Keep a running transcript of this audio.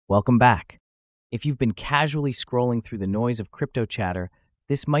Welcome back. If you've been casually scrolling through the noise of crypto chatter,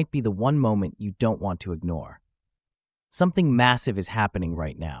 this might be the one moment you don't want to ignore. Something massive is happening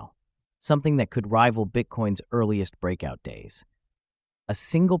right now, something that could rival Bitcoin's earliest breakout days. A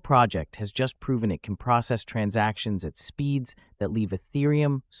single project has just proven it can process transactions at speeds that leave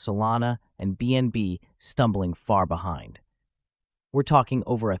Ethereum, Solana, and BNB stumbling far behind. We're talking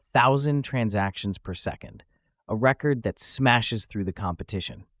over 1,000 transactions per second, a record that smashes through the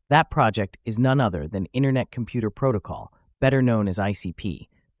competition. That project is none other than Internet Computer Protocol, better known as ICP,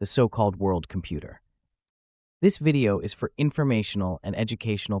 the so-called world computer. This video is for informational and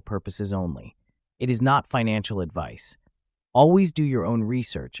educational purposes only. It is not financial advice. Always do your own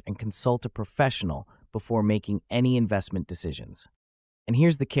research and consult a professional before making any investment decisions. And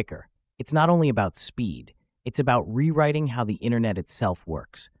here's the kicker. It's not only about speed, it's about rewriting how the internet itself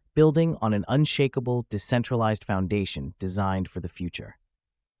works, building on an unshakable, decentralized foundation designed for the future.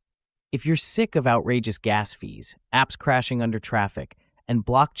 If you're sick of outrageous gas fees, apps crashing under traffic, and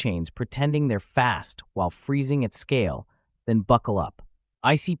blockchains pretending they're fast while freezing at scale, then buckle up.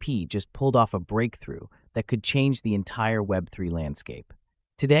 ICP just pulled off a breakthrough that could change the entire Web3 landscape.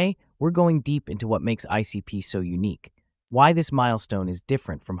 Today, we're going deep into what makes ICP so unique, why this milestone is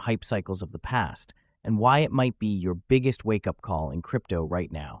different from hype cycles of the past, and why it might be your biggest wake-up call in crypto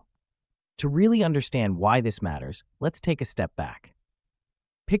right now. To really understand why this matters, let's take a step back.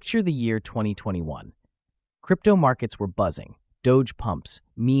 Picture the year 2021. Crypto markets were buzzing, Doge pumps,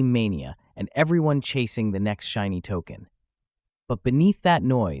 meme mania, and everyone chasing the next shiny token. But beneath that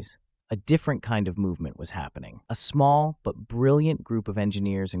noise, a different kind of movement was happening. A small but brilliant group of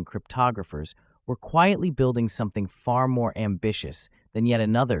engineers and cryptographers were quietly building something far more ambitious than yet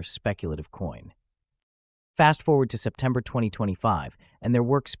another speculative coin. Fast forward to September 2025, and their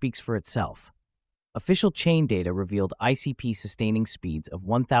work speaks for itself. Official chain data revealed ICP sustaining speeds of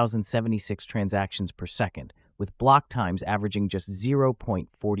 1,076 transactions per second, with block times averaging just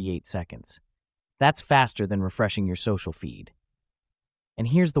 0.48 seconds. That's faster than refreshing your social feed. And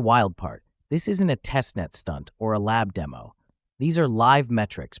here's the wild part. This isn't a testnet stunt or a lab demo. These are live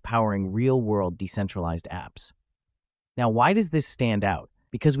metrics powering real-world decentralized apps. Now, why does this stand out?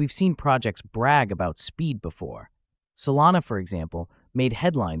 Because we've seen projects brag about speed before. Solana, for example, made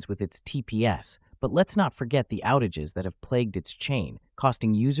headlines with its TPS, but let's not forget the outages that have plagued its chain,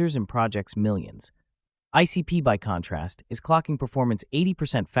 costing users and projects millions. ICP, by contrast, is clocking performance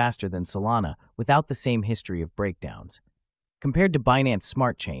 80% faster than Solana without the same history of breakdowns. Compared to Binance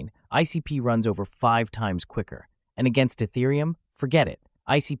Smart Chain, ICP runs over 5 times quicker. And against Ethereum, forget it.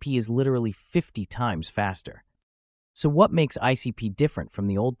 ICP is literally 50 times faster. So what makes ICP different from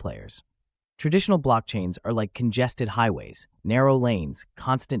the old players? Traditional blockchains are like congested highways, narrow lanes,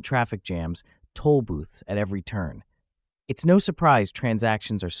 constant traffic jams, toll booths at every turn. It's no surprise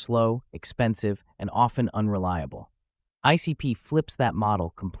transactions are slow, expensive, and often unreliable. ICP flips that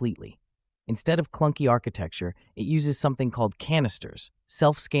model completely. Instead of clunky architecture, it uses something called canisters,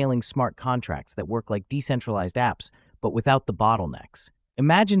 self-scaling smart contracts that work like decentralized apps, but without the bottlenecks.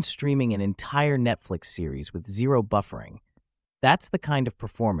 Imagine streaming an entire Netflix series with zero buffering. That's the kind of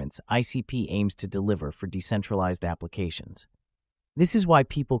performance ICP aims to deliver for decentralized applications. This is why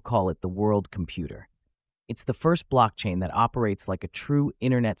people call it the world computer. It's the first blockchain that operates like a true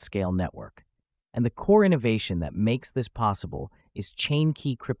internet-scale network. And the core innovation that makes this possible is chain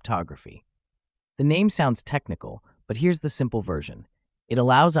key cryptography. The name sounds technical, but here's the simple version. It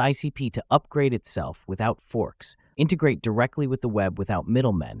allows ICP to upgrade itself without forks, integrate directly with the web without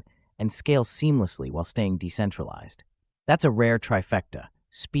middlemen, and scale seamlessly while staying decentralized. That's a rare trifecta: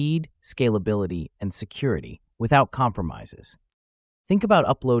 speed, scalability, and security without compromises. Think about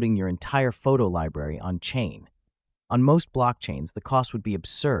uploading your entire photo library on-chain. On most blockchains, the cost would be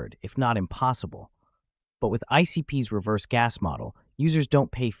absurd, if not impossible. But with ICP's reverse gas model, users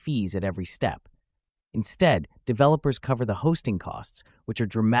don't pay fees at every step. Instead, developers cover the hosting costs, which are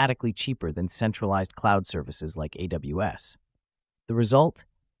dramatically cheaper than centralized cloud services like AWS. The result?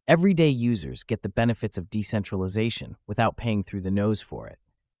 Everyday users get the benefits of decentralization without paying through the nose for it.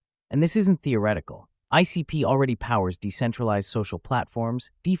 And this isn't theoretical. ICP already powers decentralized social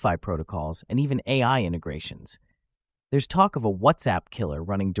platforms, DeFi protocols, and even AI integrations. There's talk of a WhatsApp killer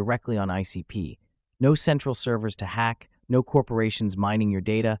running directly on ICP. No central servers to hack, no corporations mining your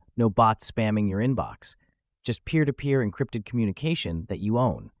data, no bots spamming your inbox. Just peer-to-peer encrypted communication that you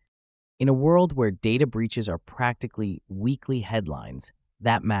own. In a world where data breaches are practically weekly headlines,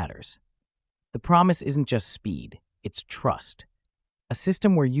 that matters. The promise isn't just speed, it's trust. A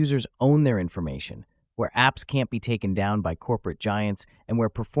system where users own their information, where apps can't be taken down by corporate giants, and where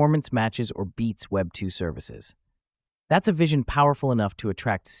performance matches or beats Web 2 services. That's a vision powerful enough to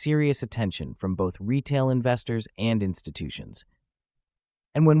attract serious attention from both retail investors and institutions.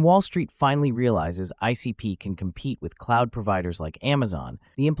 And when Wall Street finally realizes ICP can compete with cloud providers like Amazon,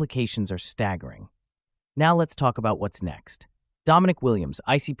 the implications are staggering. Now let's talk about what's next. Dominic Williams,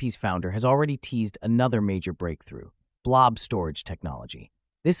 ICP's founder, has already teased another major breakthrough: blob storage technology.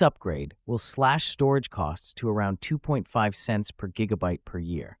 This upgrade will slash storage costs to around 2.5 cents per gigabyte per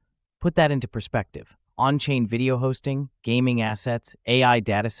year. Put that into perspective. On-chain video hosting, gaming assets, AI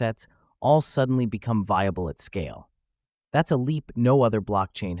datasets all suddenly become viable at scale. That's a leap no other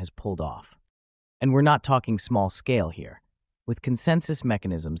blockchain has pulled off. And we're not talking small scale here. With consensus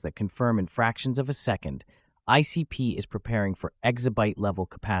mechanisms that confirm in fractions of a second, ICP is preparing for exabyte-level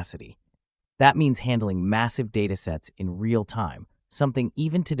capacity. That means handling massive datasets in real time, something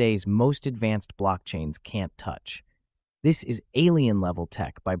even today's most advanced blockchains can't touch. This is alien-level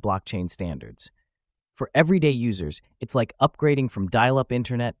tech by blockchain standards. For everyday users, it's like upgrading from dial-up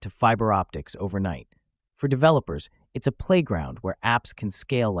internet to fiber optics overnight. For developers, it's a playground where apps can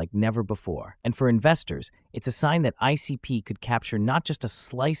scale like never before. And for investors, it's a sign that ICP could capture not just a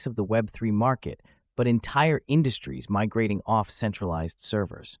slice of the Web3 market, but entire industries migrating off centralized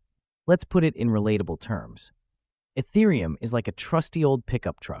servers. Let's put it in relatable terms. Ethereum is like a trusty old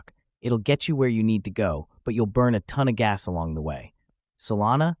pickup truck. It'll get you where you need to go, but you'll burn a ton of gas along the way.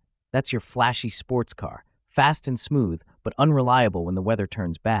 Solana? That's your flashy sports car, fast and smooth, but unreliable when the weather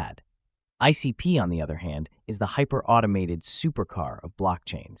turns bad. ICP, on the other hand, is the hyper-automated supercar of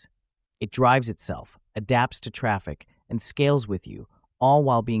blockchains. It drives itself, adapts to traffic, and scales with you, all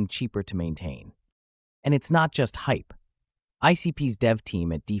while being cheaper to maintain. And it's not just hype. ICP's dev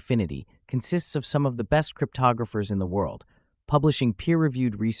team at DeFinity consists of some of the best cryptographers in the world, publishing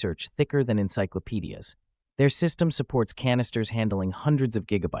peer-reviewed research thicker than encyclopedias. Their system supports canisters handling hundreds of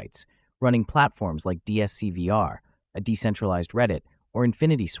gigabytes, running platforms like DSCVR, a decentralized Reddit, or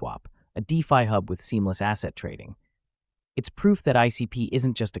InfinitySwap, a DeFi hub with seamless asset trading. It's proof that ICP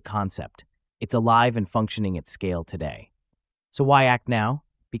isn't just a concept. It's alive and functioning at scale today. So why act now?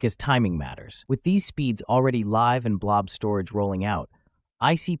 Because timing matters. With these speeds already live and blob storage rolling out,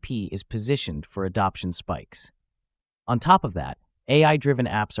 ICP is positioned for adoption spikes. On top of that, AI-driven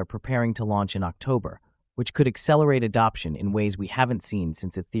apps are preparing to launch in October, which could accelerate adoption in ways we haven't seen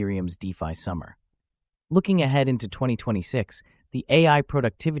since Ethereum's DeFi summer. Looking ahead into 2026, the AI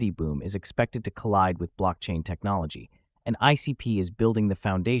productivity boom is expected to collide with blockchain technology, and ICP is building the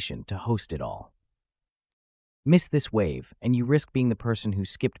foundation to host it all. Miss this wave, and you risk being the person who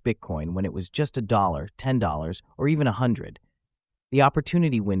skipped Bitcoin when it was just $1, $10, or even $100. The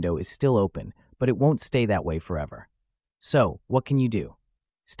opportunity window is still open, but it won't stay that way forever. So, what can you do?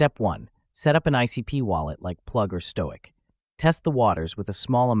 Step 1. Set up an ICP wallet like Plug or Stoic. Test the waters with a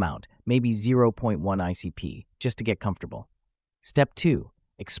small amount, maybe 0.1 ICP, just to get comfortable. Step 2.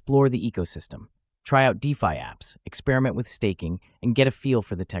 Explore the ecosystem. Try out DeFi apps, experiment with staking, and get a feel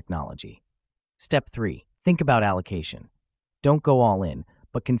for the technology. Step 3. Think about allocation. Don't go all in,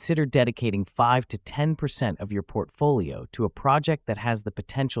 but consider dedicating 5 to 10% of your portfolio to a project that has the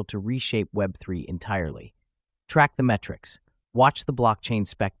potential to reshape Web3 entirely. Track the metrics. Watch the blockchain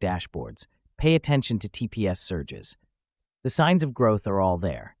spec dashboards. Pay attention to TPS surges. The signs of growth are all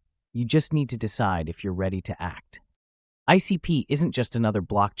there. You just need to decide if you're ready to act. ICP isn't just another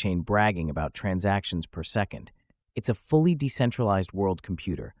blockchain bragging about transactions per second. It's a fully decentralized world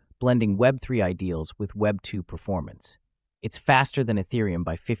computer, blending Web3 ideals with Web2 performance. It's faster than Ethereum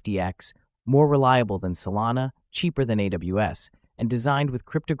by 50x, more reliable than Solana, cheaper than AWS, and designed with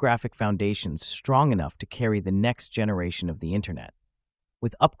cryptographic foundations strong enough to carry the next generation of the internet.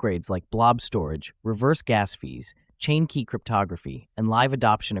 With upgrades like blob storage, reverse gas fees, chain key cryptography, and live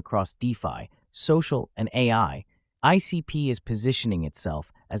adoption across DeFi, social, and AI, ICP is positioning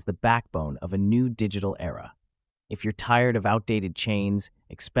itself as the backbone of a new digital era. If you're tired of outdated chains,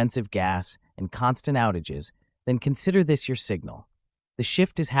 expensive gas, and constant outages, then consider this your signal. The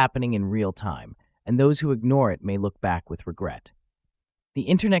shift is happening in real time, and those who ignore it may look back with regret. The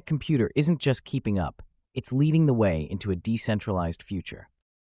internet computer isn't just keeping up, it's leading the way into a decentralized future.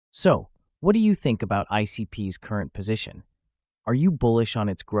 So, what do you think about ICP's current position? Are you bullish on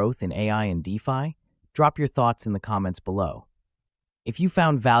its growth in AI and DeFi? Drop your thoughts in the comments below. If you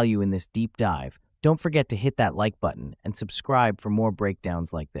found value in this deep dive, don't forget to hit that like button and subscribe for more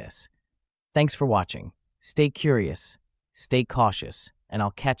breakdowns like this. Thanks for watching. Stay curious, stay cautious, and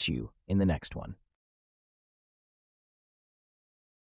I'll catch you in the next one.